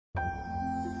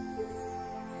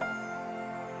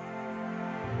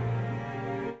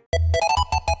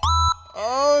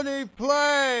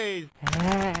Oneyplays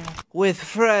with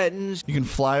friends. You can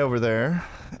fly over there,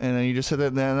 and then you just hit it,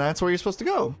 and then that's where you're supposed to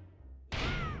go.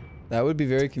 That would be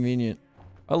very convenient.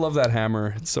 I love that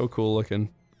hammer. It's so cool looking.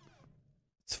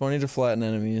 It's funny to flatten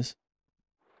enemies.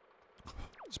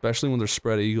 Especially when they're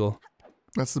spread eagle.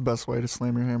 That's the best way to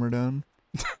slam your hammer down.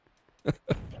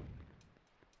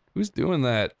 Who's doing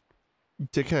that?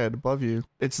 Dickhead above you.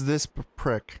 It's this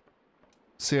prick.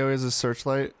 See how he has a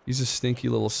searchlight? He's a stinky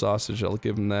little sausage, I'll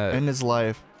give him that. In his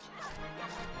life.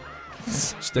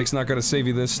 Stick's not gonna save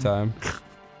you this time.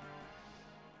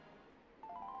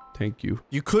 Thank you.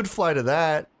 You could fly to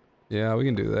that. Yeah, we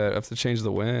can do that. I have to change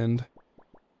the wind.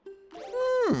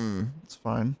 It's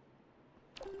fine.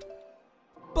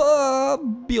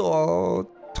 Babioto.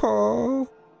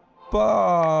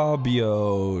 Babioto.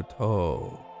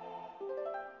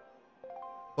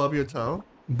 Bub your toe?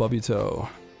 Bubito.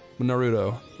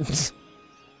 Naruto. What's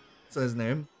his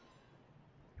name?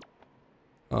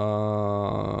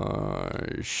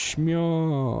 Shmyo.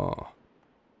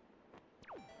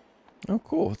 Oh,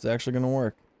 cool. It's actually gonna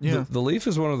work. Yeah. The leaf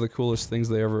is one of the coolest things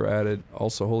they ever added.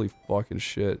 Also, holy fucking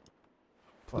shit.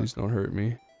 Please don't hurt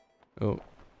me. Oh.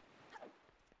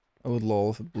 I would lol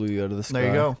if it blew you out of the sky. There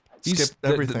you go. Skip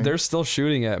everything. They're still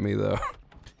shooting at me though.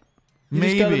 You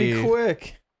just gotta be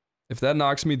quick. If that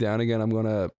knocks me down again, I'm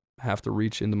gonna have to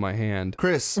reach into my hand.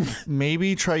 Chris,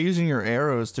 maybe try using your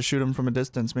arrows to shoot him from a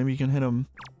distance. Maybe you can hit him.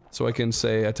 So I can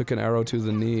say I took an arrow to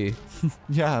the knee.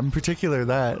 Yeah, in particular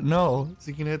that. No, so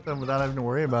you can hit them without having to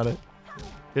worry about it.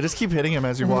 You just keep hitting him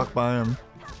as you walk by him.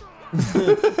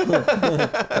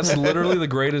 That's literally the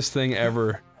greatest thing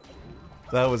ever.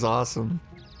 That was awesome.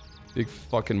 Big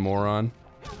fucking moron.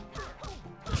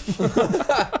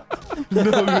 No,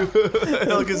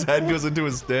 like his head goes into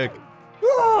his stick.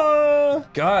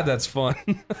 God, that's fun.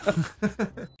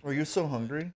 Are you so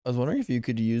hungry? I was wondering if you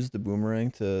could use the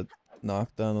boomerang to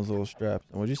knock down those little straps.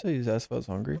 And what'd you say? You asked if I was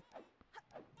hungry?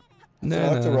 It's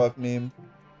an Octorok meme.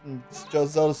 It's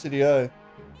just Zelda CDI.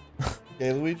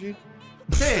 Okay, Luigi?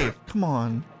 Dave, come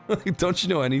on. Don't you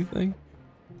know anything?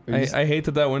 I hate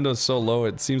that window's so low,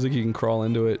 it seems like you can crawl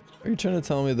into it. Are you trying to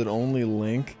tell me that only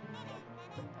Link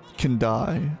can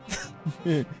die?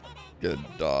 Could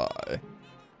die.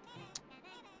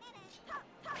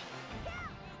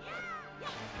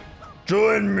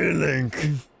 Join me, Link!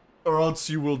 Or else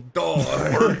you will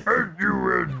die. You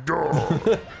will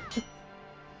die.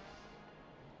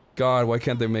 God, why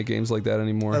can't they make games like that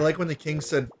anymore? I like when the king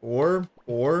said four.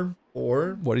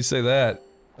 Why'd he say that?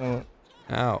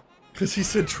 Ow. Because he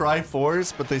said try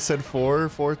fours, but they said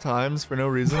four times for no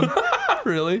reason.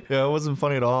 Really? Yeah, it wasn't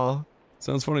funny at all.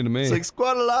 Sounds funny to me. It's like,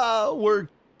 squadala, we're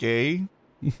gay.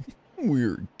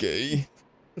 We're gay.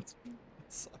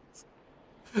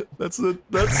 That's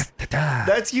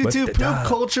YouTube poop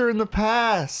culture in the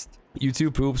past.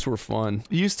 YouTube poops were fun.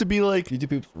 It used to be like YouTube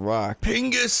poops rock.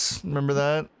 Pingus. Remember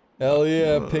that? Hell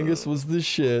yeah, Pingus was the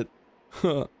shit.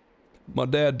 My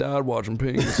dad died watching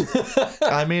Pingus.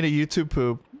 I made a YouTube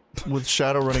poop with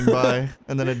Shadow running by,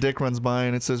 and then a dick runs by,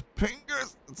 and it says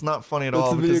Pingus. It's not funny at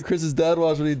all. That's the video Chris's dad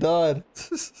watched when he died.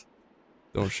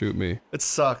 Don't shoot me. It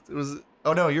sucked. It was.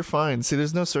 Oh no, you're fine. See,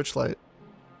 there's no searchlight.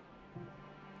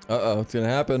 Uh-oh, it's gonna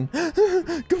happen.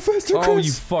 Go faster, Chris! Oh,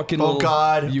 you fucking little,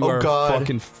 God. You are a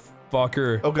fucking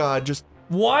fucker. Oh god, just...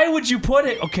 Why would you put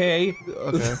it? Okay.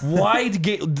 Okay. Why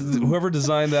whoever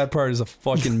designed that part is a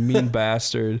fucking mean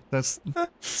bastard. It's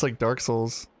like Dark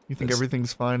Souls. You think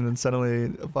everything's fine, and then suddenly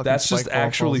a fucking That's just spike ball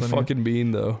actually falls on you. fucking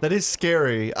mean, though. That is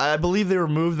scary. I believe they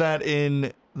removed that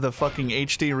in the fucking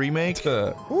HD remake.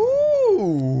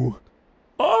 Ooh!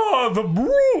 Oh, the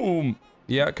broom!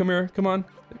 Yeah, come here. Come on.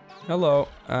 Hello.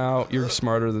 Ow, you're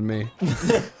smarter than me.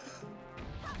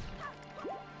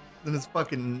 Then his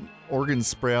fucking organs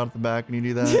spray out the back when you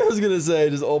do that. Yeah, I was gonna say,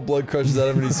 just all blood crushes out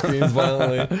of him and he screams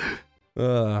violently.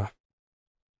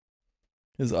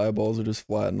 His eyeballs are just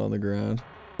flattened on the ground.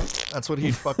 That's what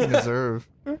he'd fucking deserve.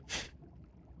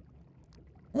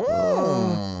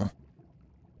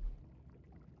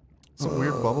 Some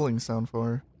weird bubbling sound for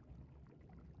her.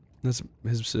 That's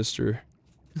his sister.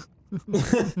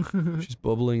 She's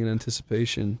bubbling in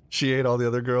anticipation. She ate all the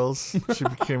other girls. She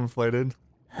became inflated.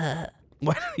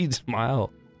 Why did he smile?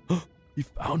 He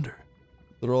found her.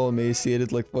 They're all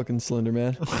emaciated like fucking Slender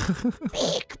Man.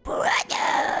 Big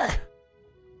brother!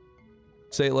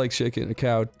 Say it like chicken, a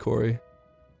cow, Corey.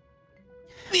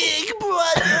 Big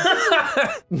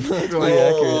brother! Really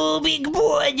oh, big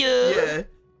brother! Yeah.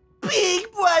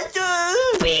 Big brother!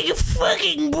 Big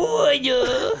fucking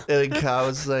brother! And the cow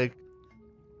was like,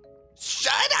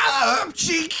 shut up,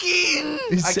 chicken!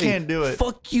 I can't do it.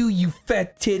 Fuck you, you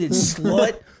fat-titted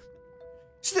slut!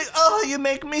 She's like, oh, you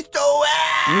make me so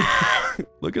mad.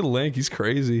 Look at Link, he's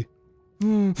crazy.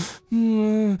 He's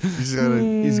going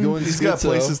got schizo.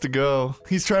 places to go.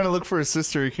 He's trying to look for his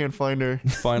sister. He can't find her.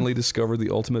 Finally discovered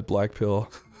the ultimate black pill.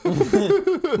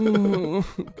 Okay,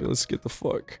 let's get the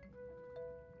fuck.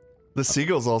 The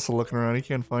seagull's also looking around. He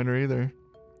can't find her either.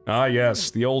 Ah, yes,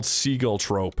 the old seagull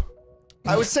trope.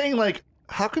 I was saying, like,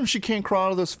 how come she can't crawl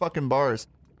out of those fucking bars?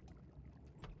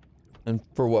 And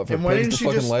for what? For And why pigs didn't to she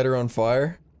fucking just- light her on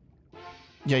fire?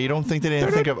 Yeah, you don't think they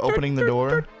didn't think of opening the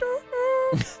door?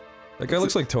 That guy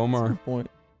looks like Tomar. Good point.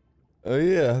 Oh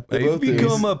yeah, they I've both do.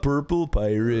 become a purple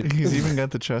pirate. He's even got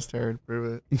the chest hair to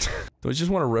prove it. Don't you just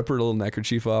want to rip her little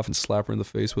neckerchief off and slap her in the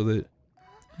face with it?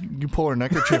 You pull her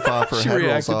neckerchief off, her She head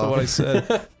rolls reacted to what I off.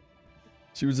 said.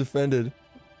 She was offended.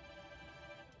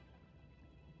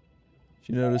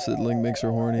 She noticed that Link makes her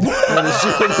horny. What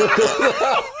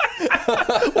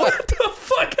the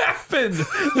fuck happened?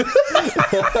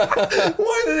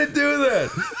 Why did it do that?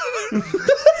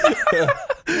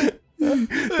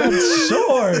 That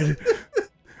sword!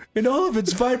 In all of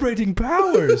its vibrating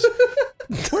powers!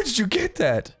 Where did you get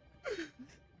that?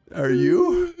 Are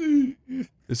you?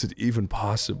 Is it even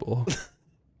possible?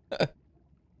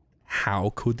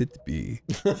 How could it be?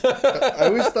 I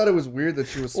always thought it was weird that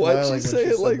she was smiling Why'd when you she say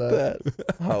said it like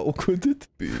that? How could it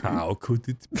be? How could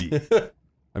it be?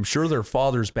 I'm sure their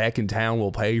fathers back in town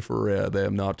will pay for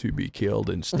them not to be killed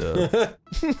and stuff.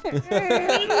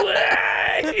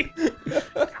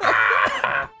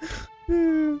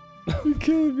 You're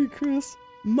killing me, Chris.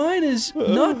 Mine is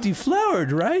not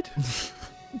deflowered, right?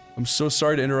 I'm so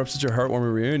sorry to interrupt such a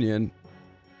heartwarming reunion.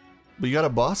 But you got a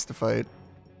boss to fight.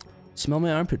 Smell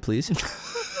my armpit, please. You just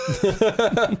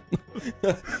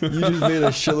made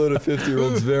a shitload of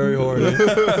 50-year-olds very horny.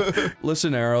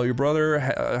 Listen, Arrow, your brother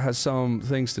has some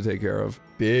things to take care of.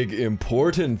 Big,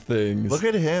 important things. Look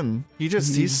at him. He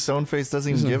just, he's stone-faced,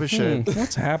 doesn't even give a shit.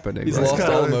 What's happening? He's right? lost got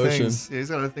all other emotion. things. Yeah, he's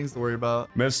got other things to worry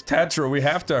about. Miss Tetra, we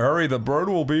have to hurry. The bird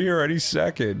will be here any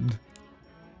second.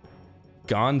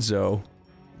 Gonzo.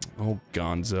 Oh,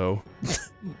 Gonzo.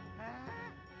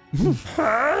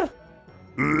 Huh?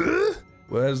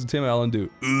 What does Tim Allen do?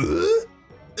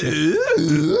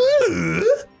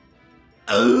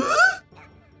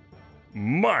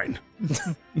 Mine.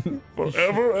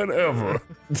 Forever and ever.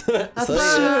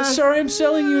 Sorry, I'm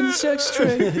selling you in the sex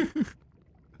trade.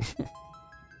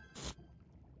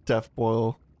 Death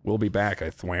Boil. We'll be back, I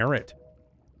swear it.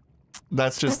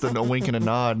 That's just a wink and a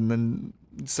nod, and then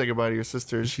say goodbye to your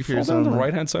sister. She falls down the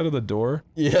right-hand side of the door.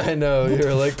 Yeah, I know.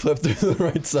 Your leg clipped through the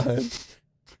right side.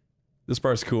 This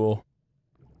part's cool.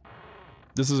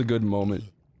 This is a good moment.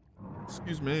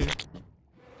 Excuse me.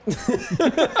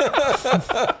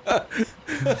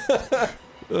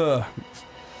 Ugh.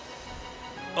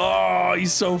 Oh,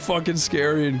 he's so fucking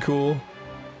scary and cool.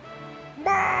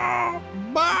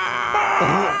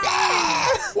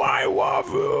 Why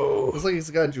Wavu? Looks like he's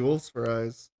got jewels for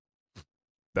eyes.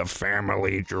 The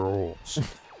family jewels.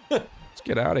 Let's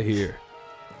get out of here.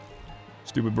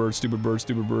 Stupid bird, stupid bird,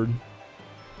 stupid bird.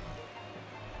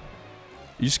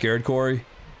 You scared, Corey?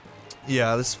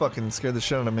 Yeah, this fucking scared the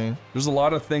shit out of me. There's a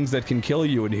lot of things that can kill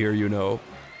you in here, you know.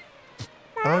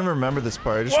 I don't even remember this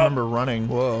part. I just remember running.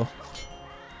 Whoa.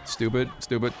 Stupid,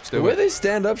 stupid, The way stupid. they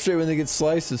stand up straight when they get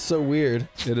sliced is so weird.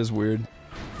 It is weird.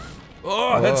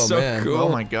 Oh, that's Oh, so man. cool. Oh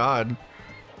my god.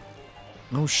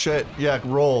 Oh shit. Yeah,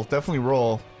 roll. Definitely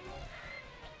roll.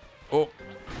 Oh,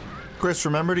 Chris,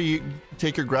 remember to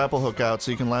take your grapple hook out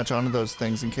so you can latch onto those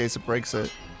things in case it breaks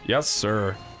it. yes,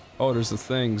 sir. Oh, there's the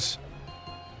things.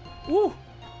 Woo.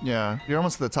 Yeah, you're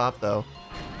almost at the top though.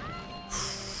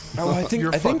 Oh, I think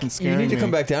You're you fucking need scaring to me.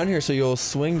 come back down here so you'll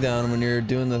swing down when you're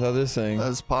doing the other thing.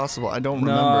 That's possible. I don't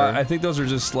No, remember. I think those are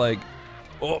just like,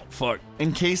 oh, fuck.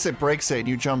 In case it breaks it and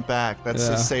you jump back, that's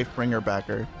Yeah. a safe bringer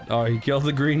backer. Oh, he killed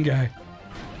the green guy.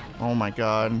 Oh my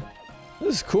god.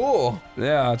 This is cool.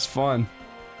 Yeah, it's fun.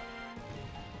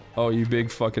 Oh, you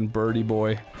big fucking birdie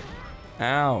boy.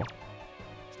 Ow.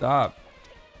 Stop.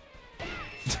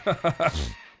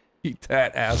 Eat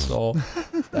that, asshole.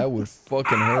 That would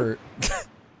fucking hurt. I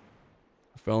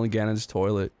fell in Ganon's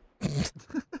toilet.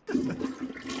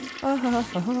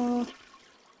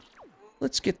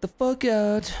 Let's get the fuck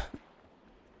out.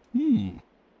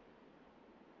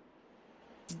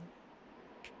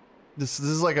 This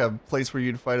is like a place where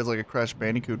you'd fight as like a Crash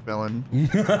Bandicoot villain. You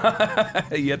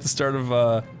at the start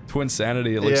of Twin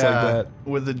Sanity, it looks like that.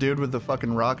 With the dude with the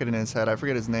fucking rocket in his head. I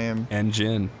forget his name. And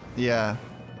Jin. Yeah.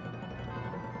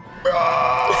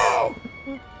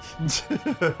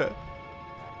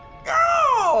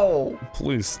 No!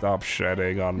 Please stop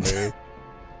shedding on me.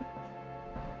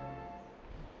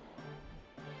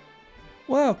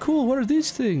 What? Wow, cool. What are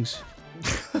these things?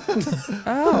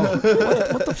 Ow.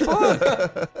 What the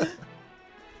fuck?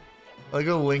 Like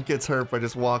a Link gets hurt by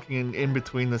just walking in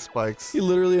between the spikes. He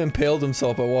literally impaled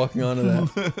himself by walking onto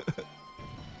that.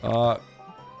 I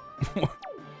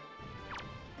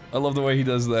love the way he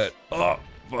does that. Oh,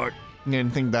 fuck. You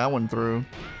didn't think that one through,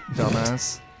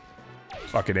 dumbass.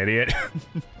 Fucking idiot.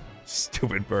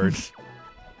 Stupid bird.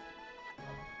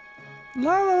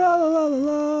 La la la la la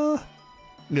la.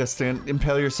 Yeah, Stan,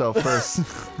 impale yourself first.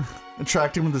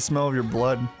 Attract him with the smell of your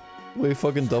blood. The way he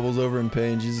fucking doubles over in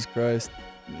pain, Jesus Christ.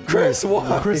 Chris,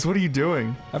 why? Chris, what are you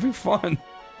doing? Having fun.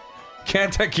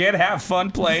 Can't a kid have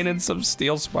fun playing in some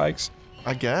steel spikes?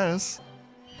 I guess.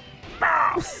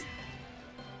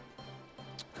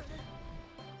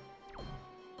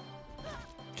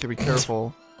 Okay, be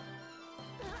careful.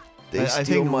 They I steal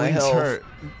think my Link's health. hurt.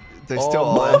 They Oh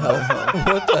steal my all of health.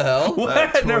 What the hell? What?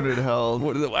 that I never- 200 health.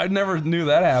 What, I never knew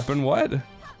that happened. What?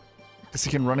 Because he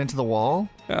can run into the wall?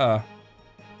 Yeah.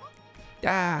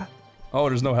 Oh,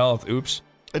 there's no health. Oops.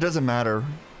 It doesn't matter.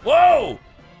 Whoa!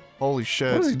 Holy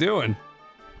shit. What is he doing?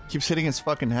 Keeps hitting his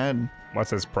fucking head.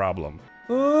 What's his problem?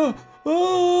 Why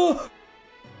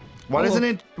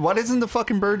doesn't the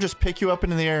fucking bird just pick you up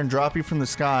into the air and drop you from the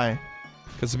sky?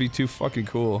 Because it'd be too fucking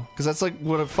cool. Because that's like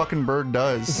what a fucking bird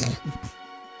does.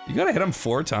 You gotta hit him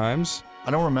 4 times.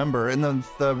 I don't remember. In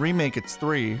the remake, it's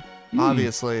 3.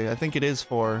 Obviously. I think it is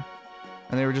 4.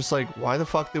 And they were just like, why the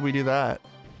fuck did we do that?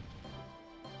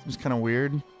 Seems kind of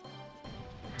weird.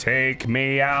 Take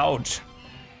me out.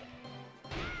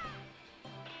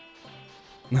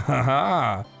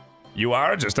 Haha. You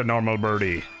are just a normal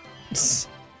birdie. It's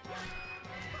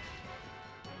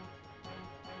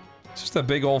just a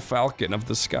big old falcon of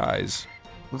the skies.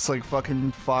 Looks like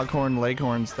fucking Foghorn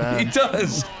Leghorn's He dad.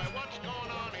 does.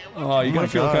 Oh, you my gotta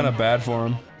feel God. kind of bad for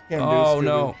him. Can't do Oh Scooby.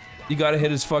 no. You gotta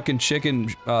hit his fucking chicken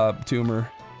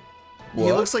tumor.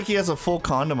 He looks like he has a full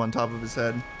condom on top of his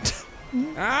head.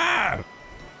 Ah!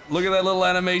 Look at that little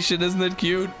animation, isn't it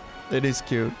cute? It is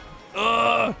cute.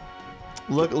 Ugh!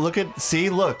 Look at,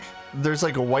 there's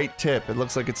like a white tip. It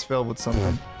looks like it's filled with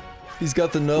something. He's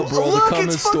got the nub, bro. The Look, cum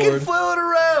it's is fucking stored. flailing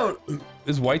around!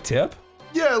 Is white tip?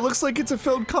 Yeah, it looks like it's a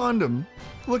filled condom.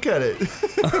 Look at it.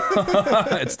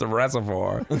 It's the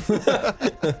reservoir.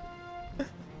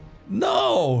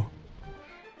 No!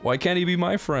 Why can't he be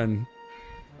my friend?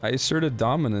 I asserted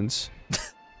dominance.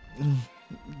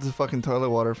 The fucking toilet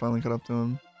water finally caught up to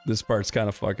him. This part's kind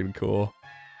of fucking cool.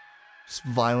 Just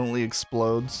violently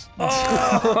explodes.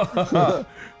 Oh!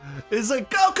 It's like,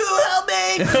 Goku, help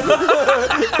me!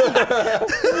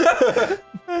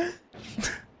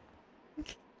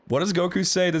 What does Goku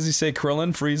say? Does he say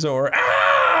Krillin, Frieza, or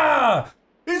ah?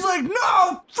 He's like,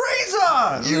 no,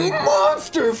 Frieza! You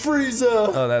monster,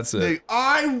 Frieza! Oh, that's it. Like,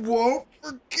 I won't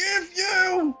forgive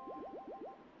you!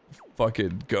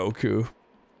 Fucking Goku.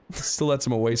 Still lets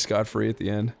him away scot-free at the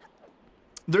end.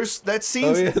 There's that scene.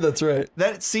 Oh yeah, that's right.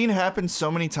 That scene happens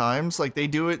so many times. Like they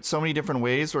do it so many different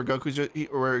ways. Where Goku's just,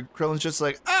 where Krillin's just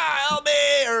like, ah, help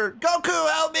me, or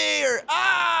Goku, help me, or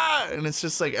ah, and it's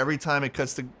just like every time it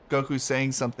cuts to Goku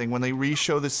saying something. When they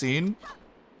re-show the scene,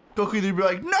 Goku either be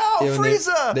like, no, Yeah, when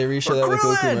Frieza. They re-show or that with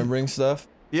Goku Krillin! remembering stuff.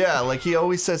 Yeah, like he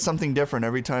always says something different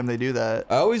every time they do that.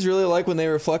 I always really like when they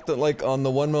reflect on, like, on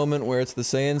the one moment where it's the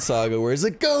Saiyan saga, where he's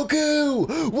like,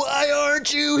 Goku, why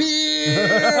aren't you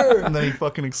here? And then he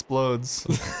fucking explodes.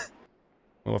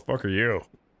 Well, the fuck are you?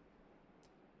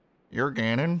 You're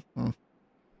Ganon? Hmm.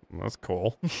 That's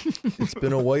cool. It's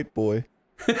been a white boy.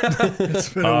 It's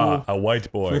been A white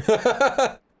boy.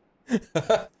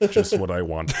 Just what I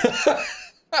want.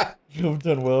 You've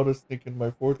done well to sneak in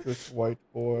my fortress, white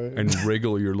boy. And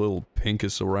wriggle your little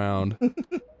pinkus around.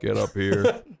 Get up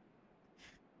here.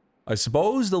 I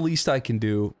suppose the least I can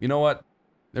do... You know what?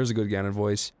 There's a good Ganon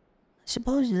voice.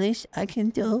 Suppose the least I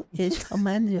can do is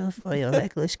command you for your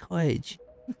reckless courage.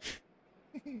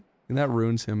 And that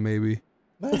ruins him, maybe.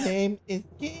 My name is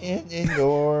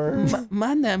Ganondorf.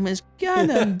 My name is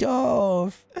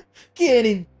Ganondorf.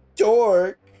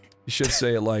 Ganondorf. You should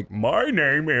say it like, my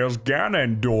name is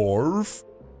Ganondorf.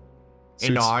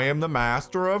 And I am the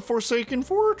master of Forsaken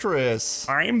Fortress.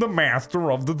 I'm the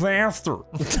master of the disaster.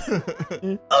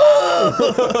 You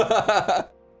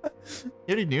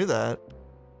already knew that.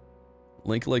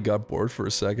 Link like got bored for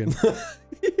a second.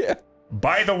 Yeah.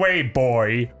 By the way,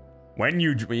 boy, when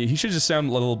you... He should just sound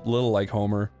a little like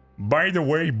Homer. By the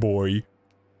way, boy,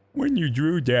 when you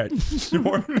drew that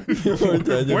sword...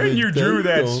 when you drew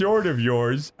that sword of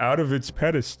yours out of its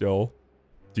pedestal,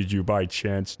 did you by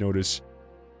chance notice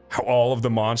how all of the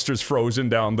monsters frozen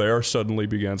down there suddenly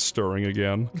began stirring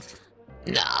again?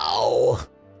 No.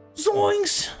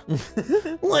 Zoinks!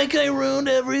 Like I ruined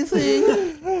everything.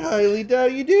 I highly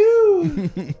doubt you do.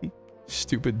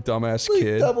 Stupid dumbass Like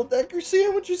kid. double-decker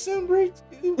sandwiches sound great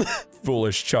too.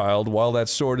 Foolish child, while that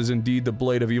sword is indeed the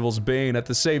blade of evil's bane, at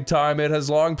the same time it has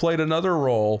long played another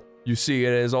role. You see,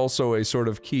 it is also a sort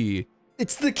of key.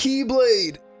 It's the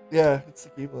Keyblade! Yeah, it's the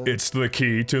keyblade. It's the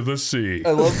key to the sea.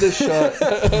 I love this shot.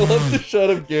 I love the shot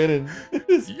of Ganon.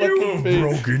 His You fucking have face.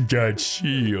 broken that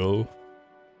shield.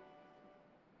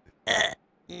 And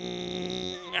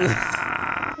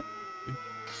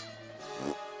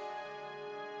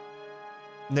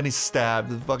then he's stabbed.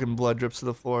 The fucking blood drips to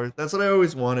the floor. That's what I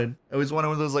always wanted. I always wanted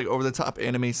one of those like over-the-top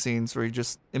anime scenes where he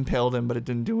just impaled him, but it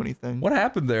didn't do anything. What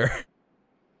happened there?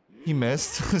 He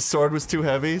missed. His sword was too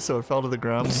heavy, so it fell to the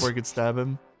ground before he could stab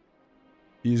him.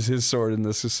 His sword in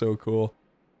this is so cool.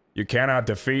 You cannot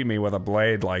defeat me with a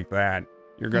blade like that.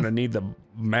 You're gonna need the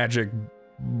magic...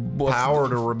 Power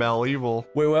to rebel evil.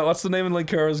 Wait, what's the name of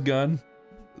Linkara's gun?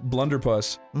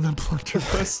 Blunderbuss. The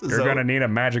blunderbuss. You're gonna need a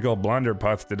magical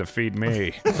blunderbuss to defeat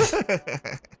me.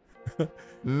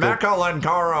 Mecha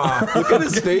Linkara! Look at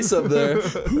his face up there.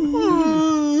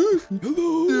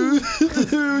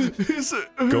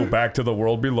 Go back to the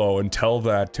world below and tell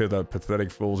that to the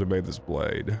pathetic fools who made this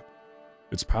blade.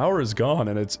 Its power is gone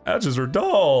and its edges are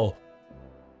dull.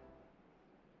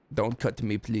 Don't cut to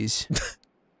me, please.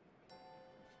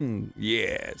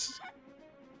 Yes.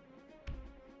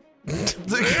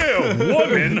 Ew,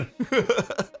 woman!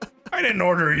 I didn't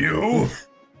order you!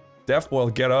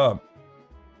 Deathboil, get up.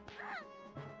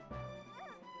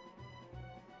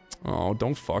 Oh,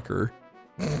 don't fuck her.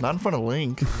 Not in front of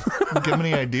Link. Don't give him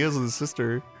any ideas with his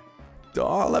sister.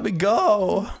 Oh, let me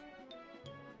go!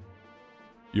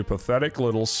 You pathetic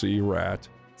little sea rat.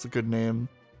 It's a good name.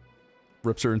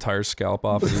 Rips her entire scalp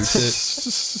off and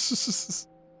eats it.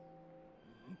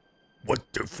 What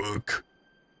the fuck?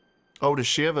 Oh, does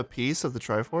she have a piece of the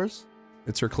Triforce?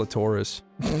 It's her clitoris.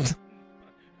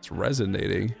 It's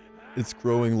resonating. It's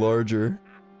growing larger.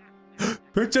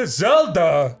 Princess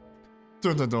Zelda!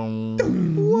 Dun, dun,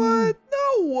 dun. What?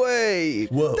 No way!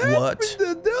 What?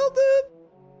 Zelda?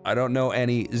 I don't know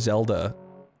any Zelda.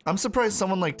 I'm surprised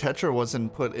someone like Tetra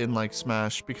wasn't put in like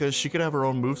Smash, because she could have her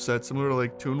own moveset similar to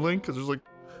like Toon Link, because there's like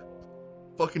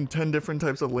fucking 10 different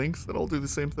types of Links that all do the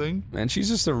same thing. Man, she's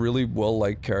just a really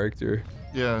well-liked character.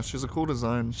 Yeah, she's a cool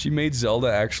design. She made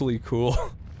Zelda actually cool.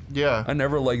 Yeah. I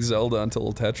never liked Zelda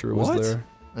until Tetra was What? there.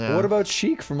 Yeah. What about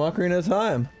Sheik from Ocarina of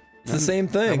Time? It's the same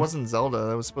thing. That wasn't Zelda,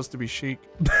 that was supposed to be Sheik.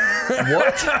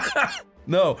 What?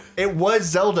 No, It was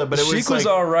Zelda, but it Sheik was was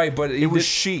like, alright, but it was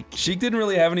Sheik. Sheik didn't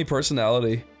really have any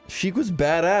personality. Sheik was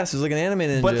badass. He was like an anime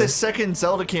ninja. But the second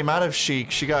Zelda came out of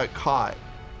Sheik, she got caught.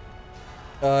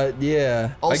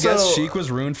 Yeah. Also, I guess Sheik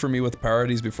was ruined for me with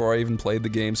parodies before I even played the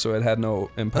game, so it had no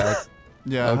impact.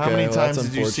 Yeah, how Okay, many well, times that's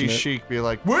did you see unfortunate. Sheik be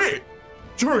like, wait,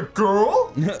 you're a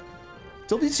girl?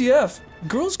 WTF?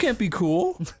 Girls can't be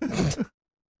cool.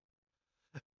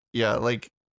 Yeah, like,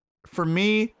 for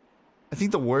me, I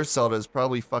think the worst Zelda is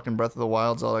probably fucking Breath of the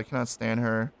Wild Zelda. I cannot stand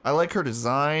her. I like her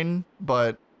design,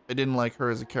 but I didn't like her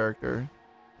as a character.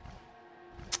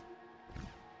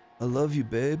 I love you,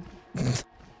 babe.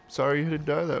 Sorry you had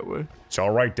to die that way. It's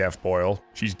alright, Deathboil.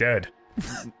 She's dead.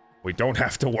 We don't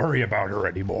have to worry about her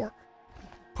anymore.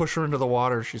 Push her into the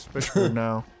water, she's fish food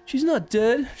now. She's not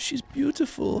dead. She's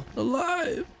beautiful.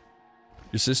 Alive.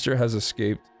 Your sister has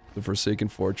escaped the Forsaken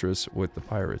Fortress with the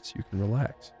pirates. You can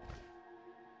relax.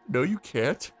 No, you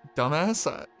can't.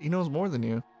 Dumbass, he knows more than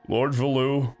you. Lord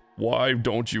Valoo, why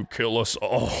don't you kill us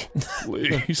all?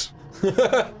 Please.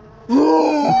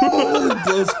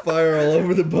 Blows fire all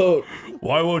over the boat.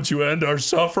 Why won't you end our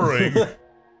suffering?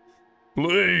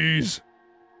 Please.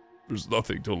 There's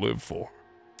nothing to live for.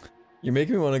 You're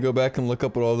making me want to go back and look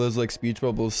up what all those like speech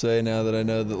bubbles say now that I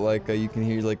know that like you can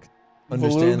hear like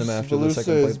understand them after the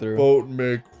second playthrough. Boat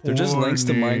make They're just links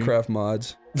to horny. Minecraft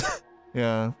mods.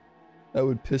 Yeah. That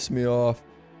would piss me off.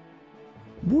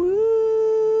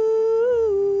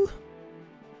 Woo!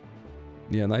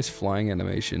 Yeah, nice flying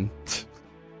animation.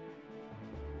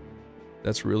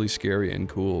 That's really scary and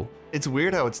cool. It's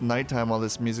weird how it's nighttime while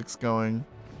this music's going.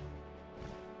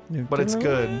 But it's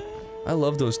good. I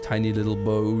love those tiny little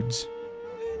boats.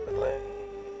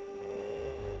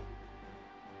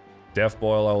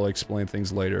 Deathboil, I will explain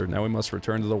things later. Now we must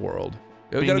return to the world.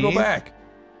 We gotta go Beneath? back.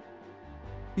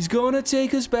 He's gonna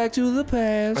take us back to the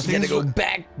past. I think Gotta go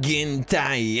back in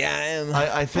time.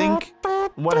 I think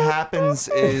what happens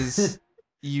is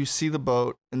you see the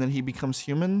boat and then he becomes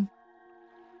human.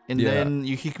 And Yeah. then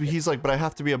he's like, but I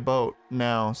have to be a boat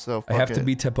now, so fuck I have it. to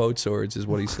be Tepote swords, is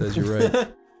what he says. You're right.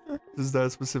 Is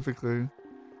that specifically?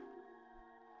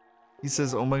 He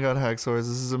says, "Oh my god, Hacksaws, this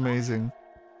is amazing."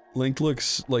 Link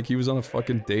looks like he was on a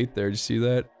fucking date there. Did you see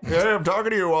that? Yeah, I'm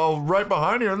talking to you while right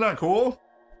behind you. Isn't that cool?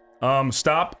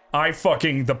 Stop. I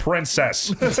fucking the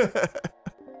princess.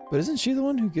 But isn't she the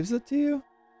one who gives it to you?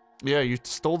 Yeah, you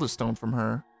stole the stone from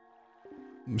her.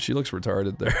 She looks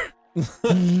retarded there.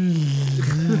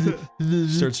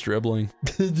 Starts dribbling.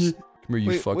 Come here,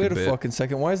 you fucking Wait a bit. fucking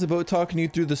second. Why is the boat talking to you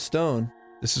through the stone?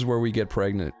 This is where we get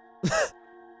pregnant.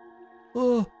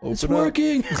 Oh, it's Open up.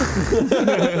 working.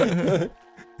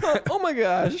 Oh my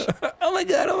gosh. Oh my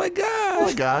god, oh my god! Oh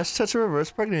my gosh, touch a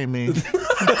reverse pregnant me.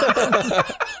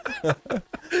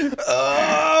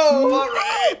 Oh! Butt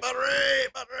rape.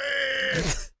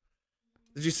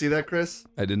 Did you see that, Chris?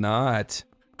 I did not.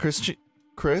 Chris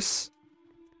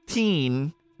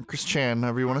Chan,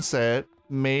 however you want to say it,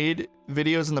 made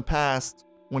videos in the past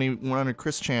when he went under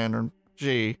Chris Chan or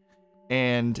G,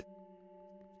 and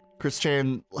Chris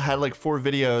Chan had like 4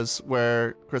 videos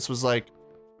where Chris was like,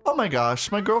 "Oh my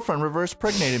gosh, my girlfriend reverse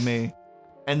pregnated me,"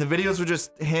 and the videos were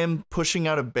just him pushing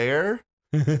out a bear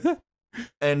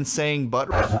and saying butt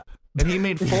rip, and he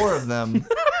made 4 of them,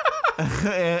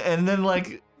 and then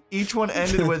like each one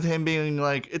ended with him being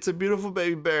like, "It's a beautiful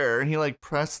baby bear," and he like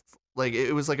pressed like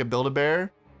it was like a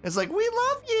Build-A-Bear. It's like, "We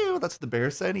love you." That's what the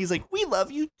bear said. He's like, "We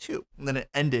love you too," and then it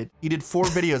ended. He did 4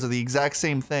 videos of the exact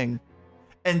same thing.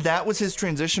 And that was his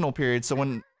transitional period. So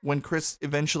when Chris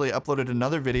eventually uploaded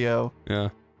another video, Yeah.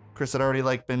 Chris had already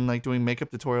like been like doing makeup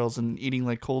tutorials and eating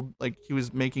like cold, like he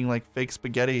was making like fake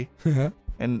spaghetti.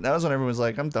 And that was when everyone was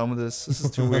like, "I'm done with this. This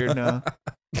is too weird now."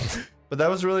 But that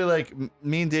was really like,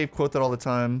 me and Dave quote that all the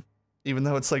time, even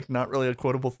though it's like not really a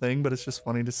quotable thing, but it's just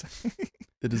funny to say.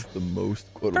 It is the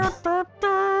most quotable.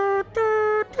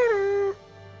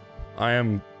 I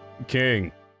am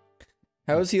king.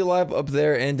 How is he alive up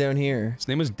there and down here? His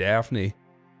name is Daphne.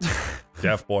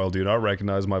 Deaf Boyle, do not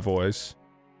recognize my voice.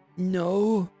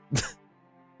 No.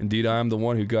 Indeed, I am the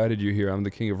one who guided you here. I'm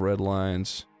the king of red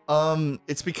lions.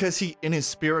 It's because he, in his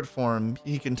spirit form,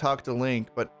 he can talk to Link,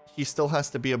 but he still has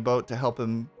to be a boat to help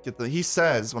him get the. He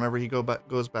says whenever he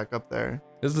goes back up there.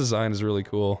 His design is really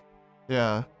cool.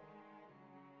 Yeah.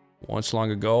 Once long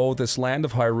ago, this land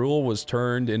of Hyrule was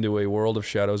turned into a world of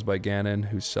shadows by Ganon,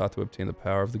 who sought to obtain the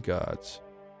power of the gods.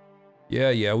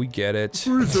 Yeah, we get it.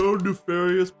 For his own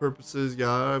nefarious purposes, yeah,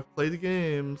 I've played the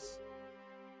games.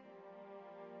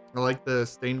 I like the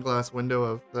stained glass window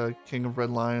of the King of Red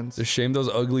Lions. It's a shame those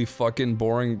ugly, fucking,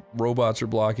 boring robots are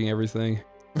blocking everything.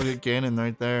 Look at Ganon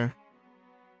right there.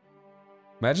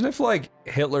 Imagine if, like,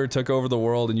 Hitler took over the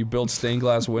world and you built stained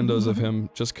glass windows of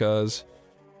him just cause.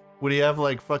 Would he have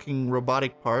like fucking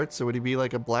robotic parts, or would he be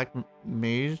like a black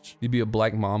mage? You'd be a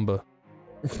black mamba.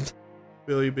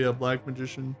 Will he be a black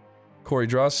magician? Corey,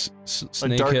 draw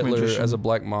Snake dark Hitler magician. as a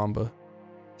black mamba.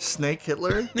 Snake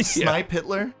Hitler? Snipe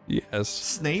Hitler? Yes.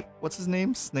 Snape? What's his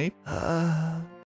name? Snape?